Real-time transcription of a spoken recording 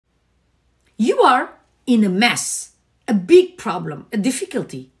You are in a mess, a big problem, a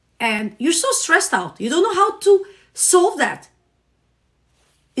difficulty, and you're so stressed out. You don't know how to solve that.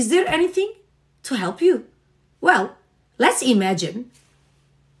 Is there anything to help you? Well, let's imagine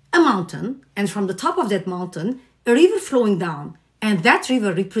a mountain, and from the top of that mountain, a river flowing down. And that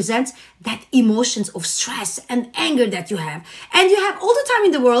river represents that emotions of stress and anger that you have. And you have all the time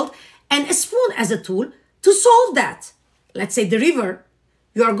in the world and a spoon as a tool to solve that. Let's say the river,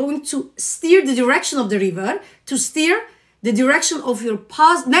 you are going to steer the direction of the river, to steer the direction of your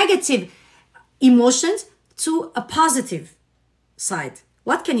negative emotions to a positive side.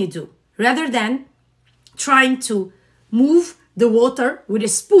 What can you do? Rather than trying to move the water with a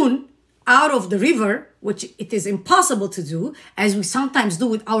spoon out of the river, which it is impossible to do, as we sometimes do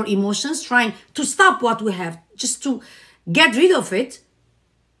with our emotions, trying to stop what we have, just to get rid of it,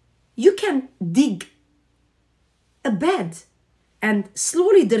 you can dig a bed, and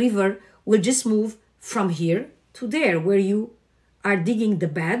slowly the river will just move from here to there, where you are digging the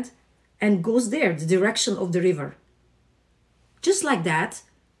bed, and goes there, the direction of the river. Just like that,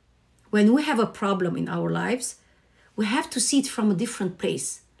 when we have a problem in our lives, we have to see it from a different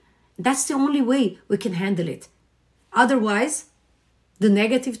place. That's the only way we can handle it. Otherwise, the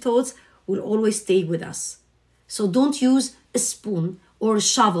negative thoughts will always stay with us. So don't use a spoon or a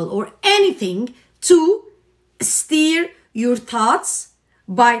shovel or anything to steer your thoughts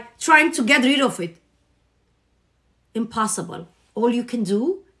by trying to get rid of it. Impossible. All you can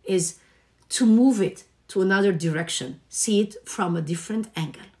do is to move it to another direction. See it from a different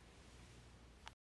angle.